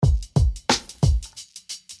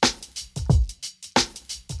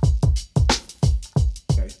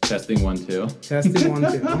Testing 1, 2. Testing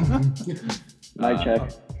 1, 2. Mic check.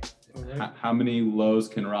 Right. How many lows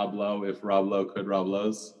can Rob Lowe if Rob Lowe could Rob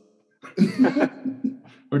Lowe's?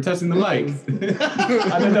 We're testing the mic. I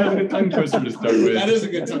thought that was a good tongue twister to start with. That is a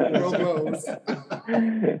good tongue twister.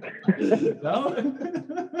 No?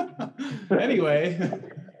 Anyway.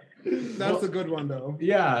 That's a good one, though.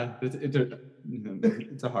 Yeah,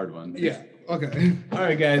 it's a hard one. Yeah, okay. All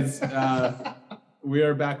right, guys. We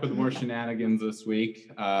are back with more shenanigans this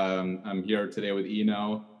week. I'm here today with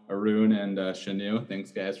Eno, Arun, and Shanu.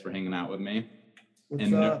 Thanks, guys, for hanging out with me.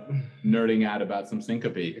 What's up? Nerding out about some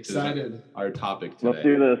syncope. Excited. Our topic today. Let's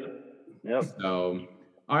do this. Yep. So,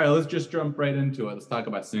 all right, let's just jump right into it. Let's talk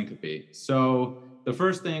about syncope. So the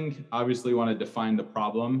first thing, obviously, we want to define the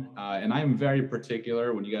problem. And I'm very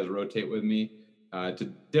particular when you guys rotate with me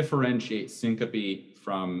to differentiate syncope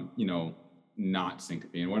from, not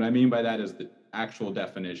syncope. And what I mean by that is the actual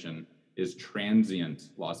definition is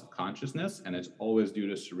transient loss of consciousness, and it's always due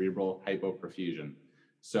to cerebral hypoperfusion.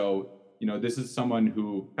 So, this is someone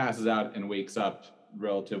who passes out and wakes up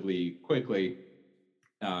relatively quickly.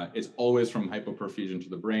 It's always from hypoperfusion to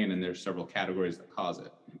the brain, and there's several categories that cause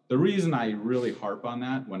it. The reason I really harp on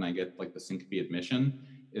that when I get like the syncope admission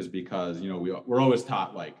is because, we're always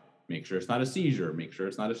taught like, make sure it's not a seizure, make sure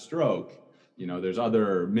it's not a stroke. There's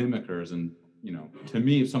other mimickers, and, to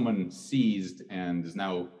me, if someone seized and is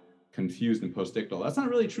now confused and postictal, that's not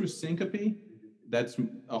really true syncope. That's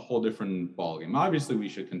a whole different ballgame. Obviously, we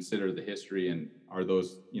should consider the history and are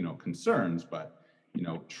those, concerns, but,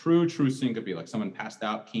 true syncope, like someone passed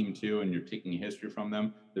out, came to, and you're taking a history from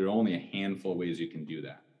them, there are only a handful of ways you can do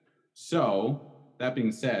that. So that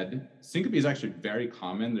being said, syncope is actually very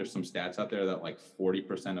common. There's some stats out there that like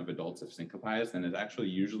 40% of adults have syncopized, and it's actually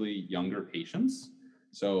usually younger patients.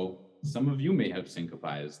 So some of you may have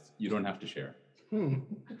syncopized. You don't have to share.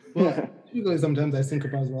 Well, usually sometimes I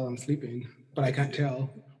syncopize while I'm sleeping, but I can't tell.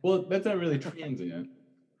 Well, that's not really transient.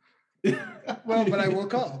 Well, but I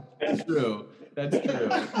woke up. That's true.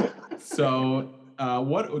 So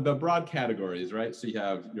what the broad categories, right? So you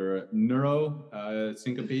have your neuro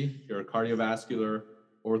syncope, your cardiovascular,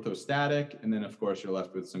 orthostatic, and then of course you're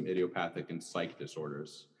left with some idiopathic and psych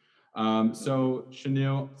disorders. So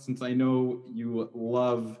Shanu, since I know you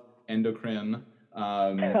love endocrine,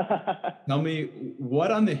 tell me what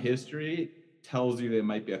on the history tells you there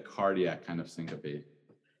might be a cardiac kind of syncope.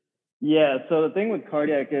 Yeah, so the thing with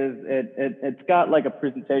cardiac is it's got like a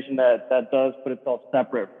presentation that does put itself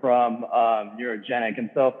separate from neurogenic. And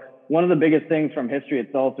so one of the biggest things from history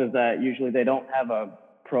itself is that usually they don't have a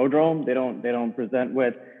prodrome. They don't present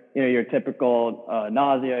with, your typical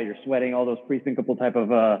nausea, your sweating, all those pre-syncopal type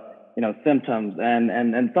of, symptoms.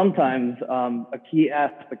 And sometimes a key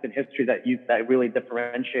aspect in history that really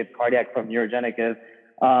differentiates cardiac from neurogenic is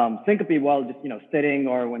syncope while just, sitting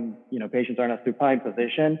or when, patients are in a supine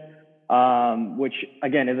position. Which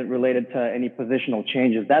again isn't related to any positional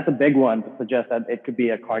changes. That's a big one to suggest that it could be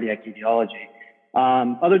a cardiac etiology.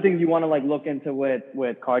 Other things you want to like look into with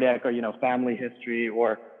cardiac or family history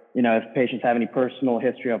or if patients have any personal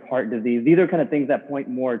history of heart disease. These are kind of things that point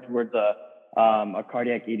more towards a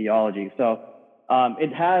cardiac etiology. So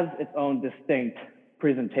it has its own distinct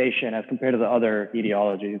presentation as compared to the other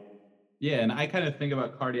etiologies. Yeah, and I kind of think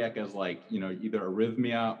about cardiac as like, either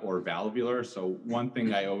arrhythmia or valvular. So one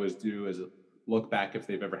thing I always do is look back if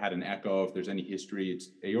they've ever had an echo, if there's any history. It's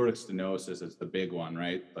aortic stenosis is the big one,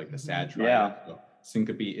 right? Like the SAD triad. Yeah. So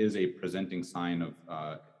syncope is a presenting sign of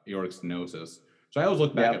aortic stenosis. So I always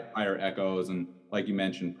look back at prior echoes, and like you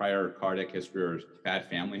mentioned, prior cardiac history or bad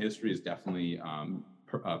family history is definitely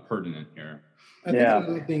pertinent here. I think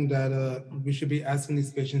another thing that we should be asking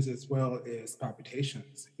these patients as well is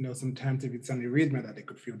palpitations. Sometimes if it's an arrhythmia that they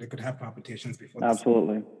could feel, they could have palpitations before.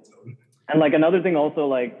 Absolutely. And like another thing also,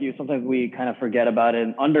 like sometimes we kind of forget about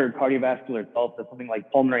it. Under cardiovascular itself, that's something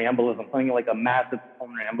like pulmonary embolism, something like a massive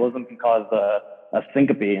pulmonary embolism can cause a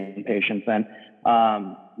syncope in patients. And,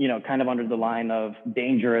 kind of under the line of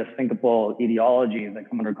dangerous syncopal etiologies that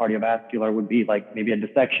come under cardiovascular would be like maybe a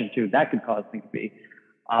dissection too, that could cause syncope.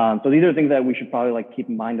 So these are things that we should probably like keep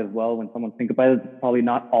in mind as well when someone syncopizes. It's probably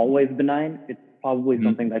not always benign. It's probably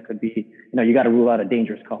something that could be, you got to rule out a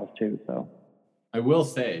dangerous cause too. So I will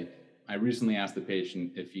say, I recently asked the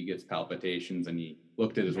patient if he gets palpitations, and he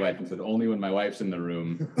looked at his wife and said, "Only when my wife's in the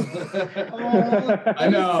room." I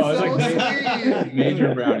know, it's like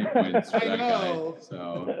major brownie points for that guy.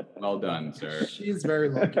 So well done, sir. She's very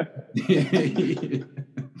lucky.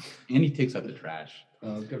 And he takes out the trash.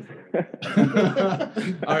 Oh, good for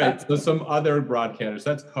her. All right, so some other broad categories.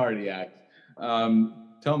 That's cardiac.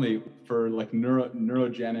 Tell me, for like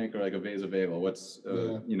neurogenic or like a vasovagal, what's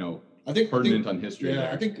pertinent on history. Yeah,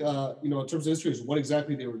 there. I think in terms of history, is what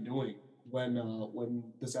exactly they were doing when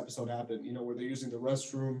this episode happened. Were they using the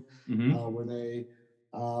restroom? Mhm. Were they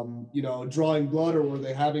drawing blood, or were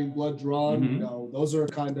they having blood drawn? Mhm. Those are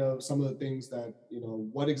kind of some of the things that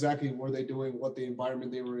what exactly were they doing, what the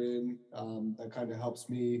environment they were in. That kind of helps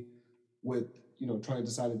me with trying to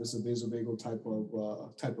decide if it's a vasovagal type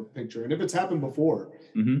of picture, and if it's happened before.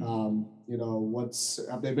 Mhm.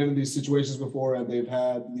 Have they been in these situations before, and they've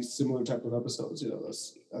had these similar type of episodes?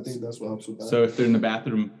 I think that's what helps with that. So if they're in the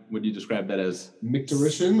bathroom, would you describe that as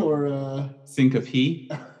micturition or syncope?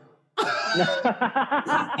 I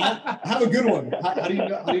have a good one. How do you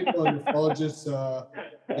know nephrologists,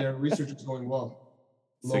 their research is going well?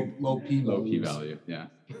 Low P value, yeah.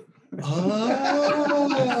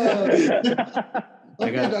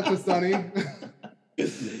 Okay, Dr. Sunny.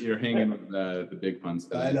 You're hanging with the big puns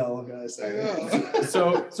today. I know, guys. I know.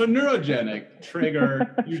 So neurogenic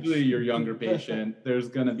trigger, usually your younger patient, there's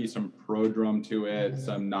going to be some prodrome to it,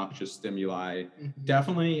 some noxious stimuli.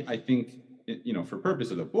 Definitely, I think, for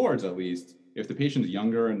purposes of boards at least, if the patient's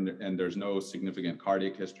younger and there's no significant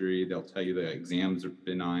cardiac history, they'll tell you the exams are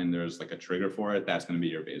benign, there's like a trigger for it, that's going to be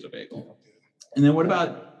your vasovagal. And then what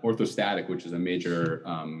about orthostatic, which is a major,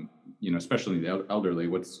 especially in the elderly,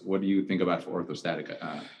 what do you think about for orthostatic?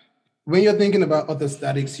 When you're thinking about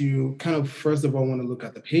orthostatics, you kind of, first of all, want to look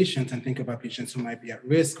at the patient and think about patients who might be at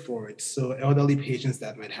risk for it. So elderly patients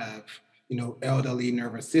that might have, elderly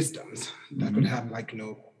nervous systems that could have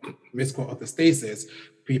risk for orthostasis,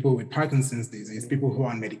 people with Parkinson's disease, people who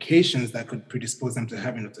are on medications that could predispose them to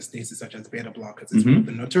having orthostasis, such as beta blockers, is one of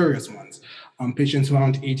the notorious ones. Patients who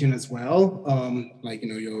aren't aging as well,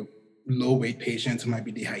 your low weight patients who might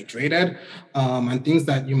be dehydrated, and things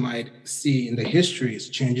that you might see in the history is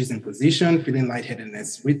changes in position, feeling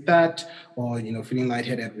lightheadedness with that, or feeling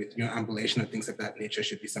lightheaded with ambulation or things of that nature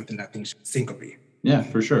should be something that thinks syncope. Yeah,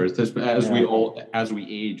 for sure. It's just, as we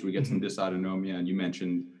age, we get some dysautonomia, and you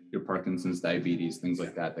mentioned your Parkinson's, diabetes, things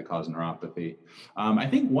like that cause neuropathy. I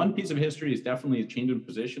think one piece of history is definitely a change in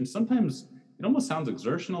position. Sometimes it almost sounds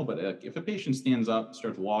exertional, but if a patient stands up,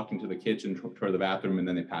 starts walking to the kitchen, toward the bathroom, and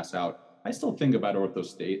then they pass out, I still think about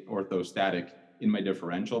orthostatic in my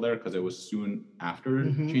differential there, because it was soon after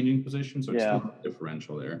changing position, so it's still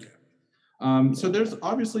differential there. So there's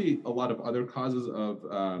obviously a lot of other causes of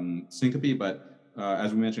syncope, but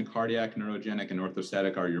as we mentioned, cardiac, neurogenic, and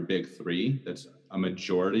orthostatic are your big three. That's a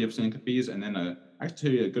majority of syncopes, and then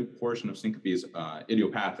actually a good portion of syncope is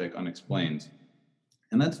idiopathic, unexplained,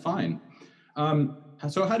 and that's fine.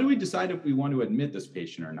 So how do we decide if we want to admit this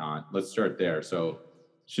patient or not? Let's start there. So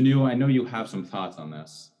Shanu, I know you have some thoughts on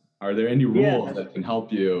this. Are there any rules that can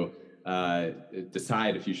help you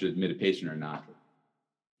decide if you should admit a patient or not?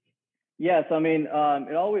 Yes, I mean,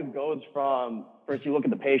 it always goes from, first you look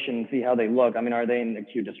at the patient and see how they look. I mean, are they in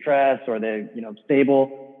acute distress, or are they,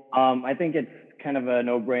 stable? I think it's kind of a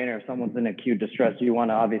no-brainer. If someone's in acute distress, you want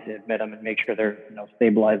to obviously admit them and make sure they're,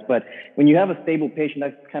 stabilized. But when you have a stable patient,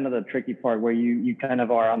 that's kind of the tricky part, where you kind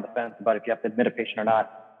of are on the fence about if you have to admit a patient or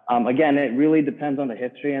not. Again, it really depends on the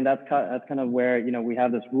history, and that's kind of where, we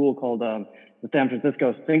have this rule called the San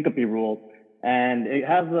Francisco syncope rule. And it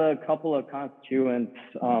has a couple of constituents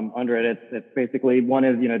under it. It's basically, one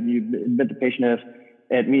is, you admit the patient if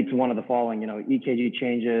it meets one of the following, EKG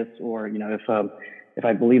changes, or, if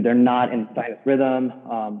I believe they're not in sinus rhythm,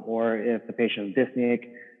 or if the patient is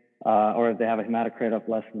dyspneic, or if they have a hematocrit of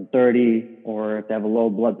less than 30, or if they have a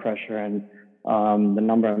low blood pressure and the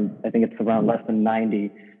number, I think it's around less than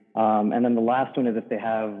 90. And then the last one is if they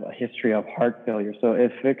have a history of heart failure. So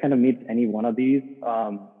if it kind of meets any one of these,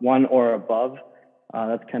 one or above,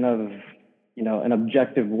 that's kind of, an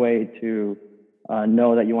objective way to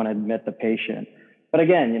know that you want to admit the patient. But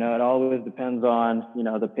again, it always depends on,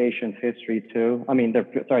 the patient's history too. I mean, their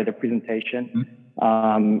presentation.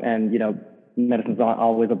 And, medicine's not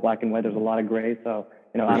always a black and white. There's a lot of gray. So,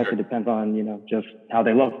 honestly depends on, just how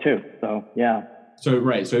they look too. So, yeah. So,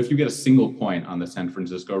 right. So if you get a single point on the San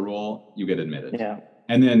Francisco rule, you get admitted. Yeah.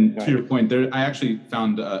 And then to your point, I actually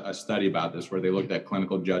found a study about this where they looked at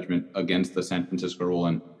clinical judgment against the San Francisco rule,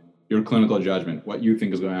 and your clinical judgment, what you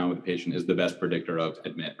think is going on with the patient, is the best predictor of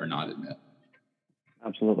admit or not admit.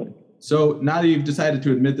 Absolutely. So now that you've decided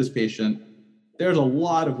to admit this patient, there's a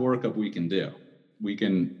lot of workup we can do. We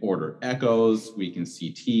can order echoes, we can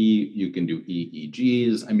CT, you can do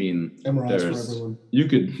EEGs. I mean, MRIs for everyone.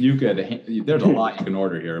 There's a lot you can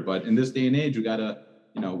order here, but in this day and age, you gotta,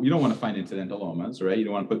 you don't want to find incidentalomas, right? You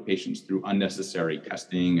don't want to put patients through unnecessary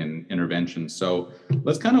testing and interventions. So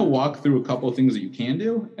let's kind of walk through a couple of things that you can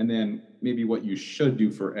do, and then maybe what you should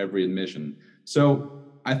do for every admission. So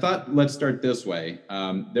I thought let's start this way.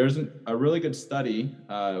 There's a really good study.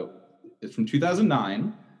 It's from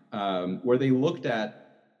 2009, where they looked at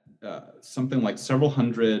something like several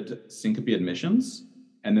hundred syncope admissions,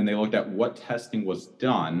 and then they looked at what testing was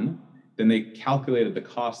done. Then they calculated the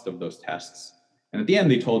cost of those tests. And at the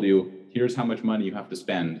end, they told you, here's how much money you have to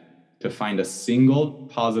spend to find a single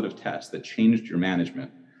positive test that changed your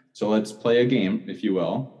management. So let's play a game, if you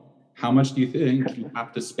will. How much do you think you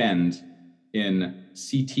have to spend in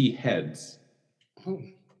CT heads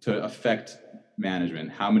to affect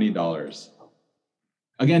management? How many dollars?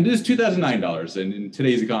 Again, this is $2009 in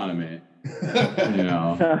today's economy, you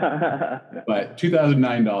know. But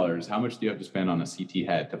 $2009, how much do you have to spend on a CT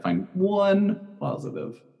head to find one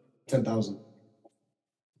positive? 10,000.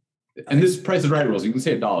 And this Price is Right rules. You can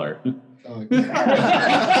say $1.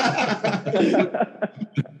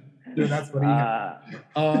 Dude, that's funny.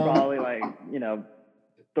 Probably like,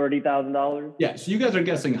 $30,000. Yeah, so you guys are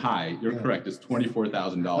guessing high. You're correct. It's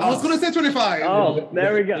 $24,000. I was going to say 25. Oh,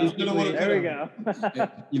 there we go. There we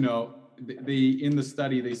go. In the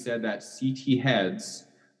study, they said that CT heads,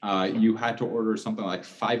 you had to order something like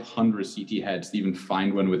 500 CT heads to even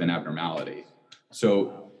find one with an abnormality.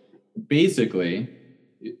 So basically,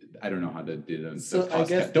 I don't know how to do the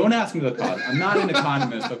cost. Don't ask me the cost. I'm not an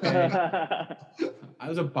economist, okay? I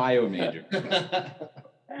was a bio major.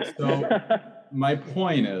 So my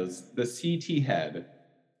point is, the CT head,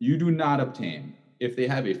 you do not obtain. If they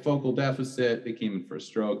have a focal deficit, they came in for a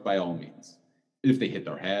stroke, by all means. If they hit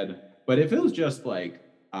their head. But if it was just like,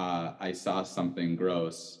 I saw something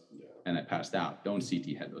gross and I passed out, don't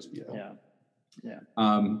CT head those people. Yeah.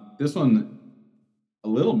 This one, a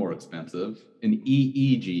little more expensive, an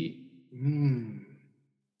EEG.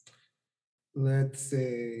 Let's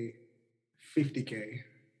say 50K.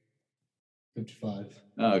 55.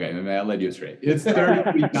 Okay, maybe I led you straight. It's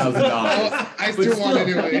 $33,000. I still want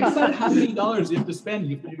anyway. Think about how many dollars you have to spend.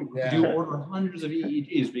 You do order hundreds of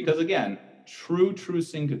EEGs because, again, true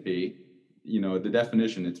syncope, the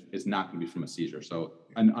definition, it's not going to be from a seizure. So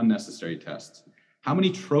an unnecessary test. How many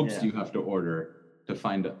tropes do you have to order to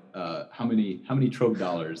find how many trope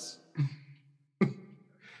dollars?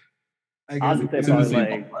 I would say probably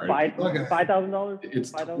like $5,000.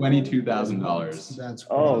 It's $22,000. That's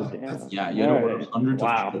damn. Yeah, you had to order hundreds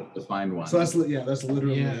of tropes to find one. So that's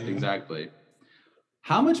literally exactly.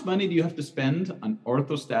 How much money do you have to spend on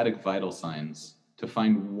orthostatic vital signs to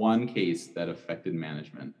find one case that affected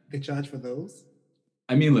management? They charge for those?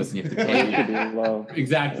 I mean, listen, you have to pay. Low.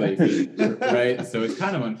 Exactly. Right. So it's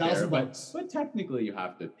kind of unfair, but technically you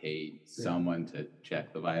have to pay someone to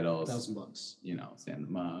check the vitals. $1,000. Send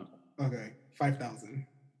them up. Okay, 5,000.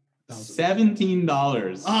 $17.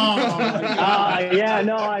 Yeah,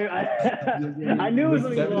 no, I knew it was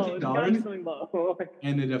something low. It's gotta be something low.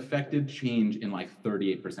 And it affected change in like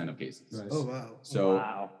 38% of cases. Nice. Oh, wow. So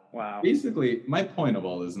wow. Basically, my point of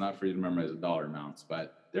all is not for you to memorize the dollar amounts,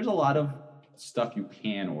 but there's a lot of stuff you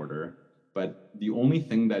can order. But the only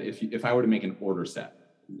thing that if I were to make an order set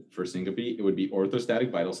for syncope, it would be orthostatic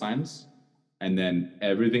vital signs. And then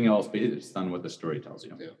everything else based on what the story tells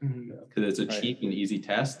you. Because it's a cheap and easy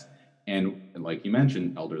test. And like you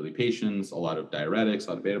mentioned, elderly patients, a lot of diuretics, a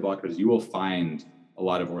lot of beta blockers, you will find a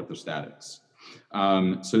lot of orthostatics.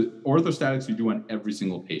 So orthostatics you do on every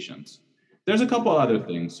single patient. There's a couple other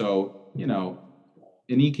things. So, an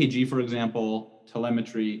EKG, for example,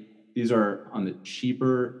 telemetry, these are on the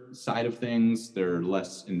cheaper side of things. They're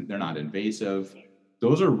not invasive.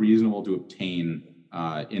 Those are reasonable to obtain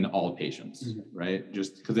in all patients, right?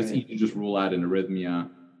 Just because it's easy to just rule out an arrhythmia,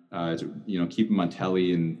 keep them on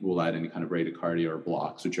tele and rule out any kind of bradycardia or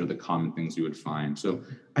blocks, which are the common things you would find. So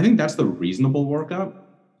I think that's the reasonable workup.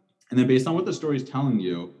 And then based on what the story is telling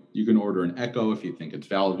you, you can order an echo if you think it's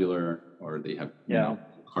valvular or they have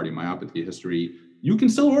cardiomyopathy history. You can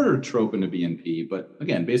still order a trope and a BNP, but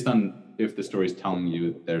again, based on if the story is telling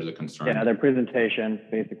you there's a concern. Yeah, their presentation,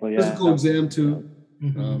 basically. Physical exam too.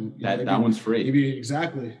 That one's free. Maybe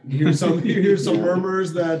exactly. You hear some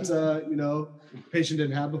murmurs that patient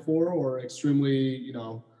didn't have before, or extremely,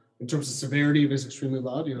 in terms of severity, if it's extremely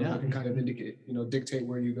loud, that can kind of indicate, dictate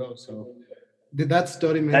where you go. So, did that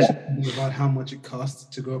study mention about how much it costs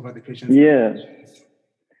to go about the patient's? Yeah.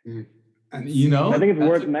 And I think it's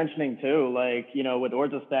worth mentioning too, with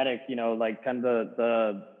orthostatic, kind of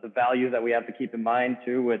the values that we have to keep in mind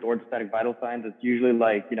too with orthostatic vital signs. It's usually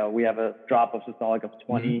we have a drop of systolic of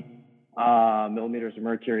 20 millimeters of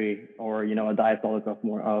mercury, or a diastolic of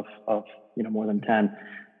more than 10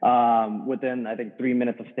 within, I think, 3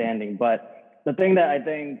 minutes of standing. But the thing that I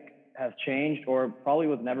think has changed, or probably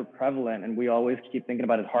was never prevalent, and we always keep thinking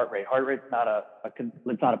about, is heart rate. Heart rate's not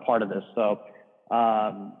it's not a part of this. So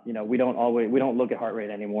we don't look at heart rate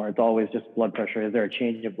anymore. It's always just blood pressure. Is there a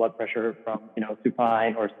change of blood pressure from,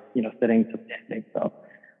 supine or, sitting to standing? So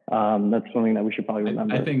that's something that we should probably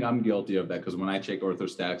remember. I think I'm guilty of that because when I check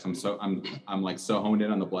orthostatics, I'm like so honed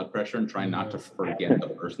in on the blood pressure and trying not to forget the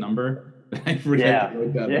first number that I forget to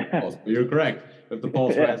look at the pulse. But you're correct. If the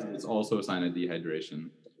pulse rises, it's also a sign of dehydration.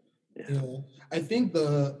 Yeah. I think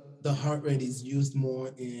the heart rate is used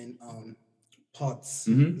more in POTS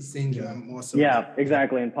syndrome more so. Yeah,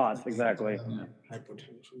 exactly, in POTS, exactly.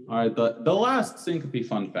 Hypertension. All right, the last syncope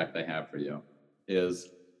fun fact I have for you is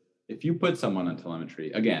if you put someone on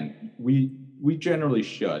telemetry, again, we generally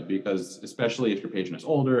should, because especially if your patient is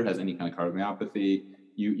older, has any kind of cardiomyopathy,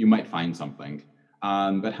 you might find something.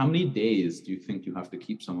 But how many days do you think you have to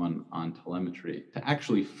keep someone on telemetry to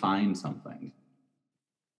actually find something?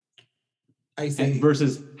 I say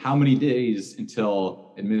versus how many days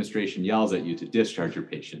until administration yells at you to discharge your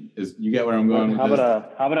patient? You get where I'm going how with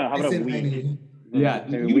about a week? Yeah,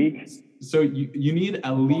 a week. So you need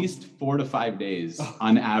at least 4 to 5 days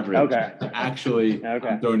on average to actually.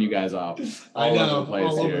 I'm throwing you guys off all over the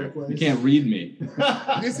place here. You can't read me.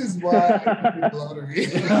 This is why I do lottery.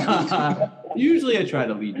 Usually I try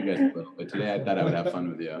to lead you guys a little bit. Today I thought I would have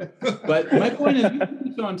fun with you. But my point is, you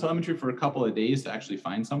can go on telemetry for a couple of days to actually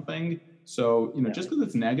find something. So, just because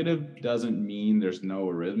it's negative doesn't mean there's no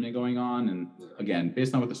arrhythmia going on. And again,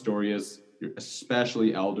 based on what the story is,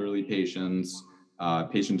 especially elderly patients,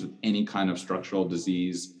 patients with any kind of structural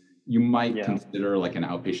disease, you might consider like an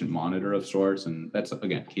outpatient monitor of sorts. And that's,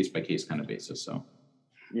 again, case by case kind of basis. So,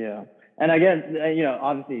 yeah. And I guess,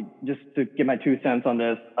 obviously, just to get my 2 cents on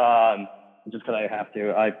this, just because I have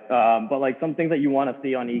to, but like some things that you want to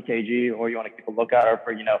see on EKG or you want to keep a lookout are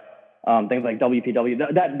for, things like WPW,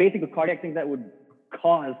 that basically cardiac things that would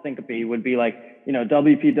cause syncope would be like,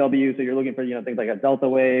 WPW. So you're looking for, things like a delta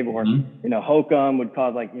wave or, HOCM would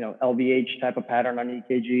cause like, LVH type of pattern on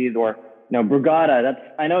EKGs or, Brugada.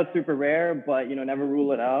 I know it's super rare, but, never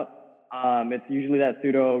rule it out. It's usually that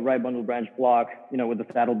pseudo right bundle branch block, with the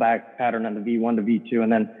saddleback pattern on the V1 to V2.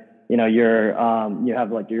 And then, you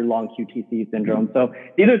have like your long QTC syndrome. So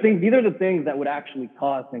these are the things that would actually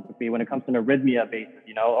cause syncope when it comes to an arrhythmia basis,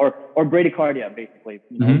 or bradycardia, basically,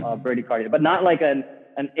 bradycardia, but not like an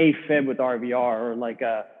AFib with RVR or like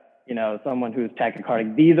someone who's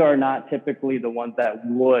tachycardic. These are not typically the ones that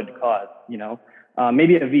would cause,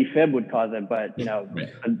 maybe a VFib would cause it, but, a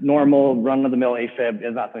normal run of the mill AFib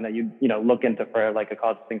is not something that you look into for like a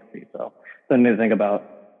cause of syncope. So something to think about.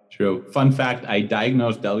 True. Fun fact, I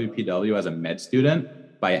diagnosed WPW as a med student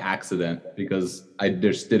by accident because I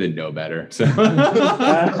just didn't know better. So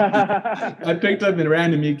I picked up a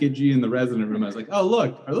random EKG in the resident room. I was like, oh,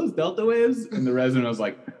 look, are those delta waves? And the resident was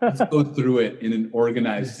like, let's go through it in an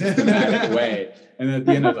organized, systematic way. And at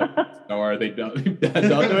the end, I was like, so are they delta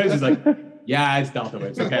waves? He's like, yeah, it's delta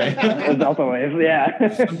waves, okay? It's delta waves,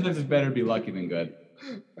 yeah. Sometimes it's better to be lucky than good.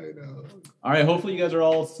 I know. All right, hopefully you guys are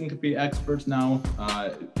all syncope experts now,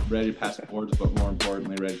 ready to pass boards, but more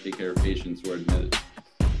importantly, ready to take care of patients who are admitted.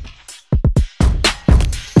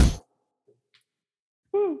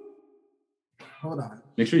 Hold on.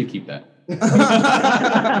 Make sure you keep that.